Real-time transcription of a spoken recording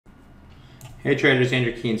Hey traders,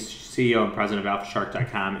 Andrew Keen, CEO and President of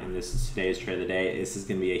AlphaShark.com, and this is today's trade of the day. This is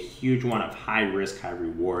going to be a huge one of high risk, high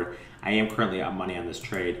reward. I am currently up money on this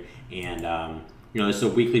trade, and this is a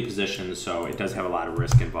weekly position, so it does have a lot of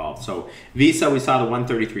risk involved. So Visa, we saw the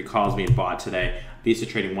 133 calls being bought today. Visa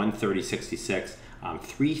trading 130.66.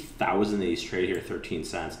 3,000 of these traded here, 13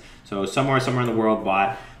 cents. So somewhere in the world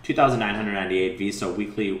bought 2,998. Visa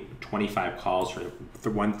weekly 25 calls for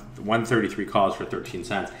 133 calls for 13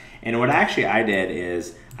 cents. And what actually I did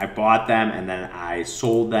is I bought them and then I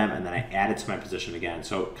sold them and then I added to my position again.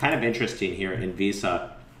 So kind of interesting here in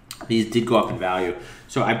Visa, these did go up in value.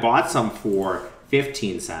 So I bought some for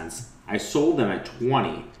 15 cents. I sold them at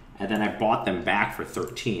 20. And then I bought them back for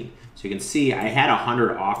 13. So you can see I had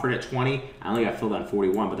 100 offered at 20. I only got filled on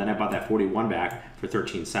 41, but then I bought that 41 back for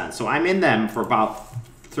 13 cents. So I'm in them for about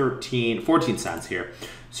 14 cents here.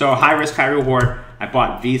 So high risk, high reward. I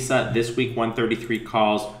bought Visa this week, 133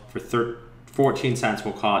 calls for 14 cents.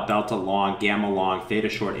 We'll call it Delta long, Gamma long, Theta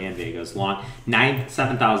short, and Vegas long.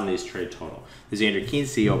 7,000 of these trade total. This is Andrew Keen,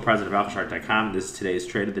 CEO, President of AlphaShark.com. This is today's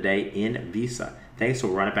trade of the day in Visa. Thanks.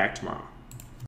 We'll run it back tomorrow.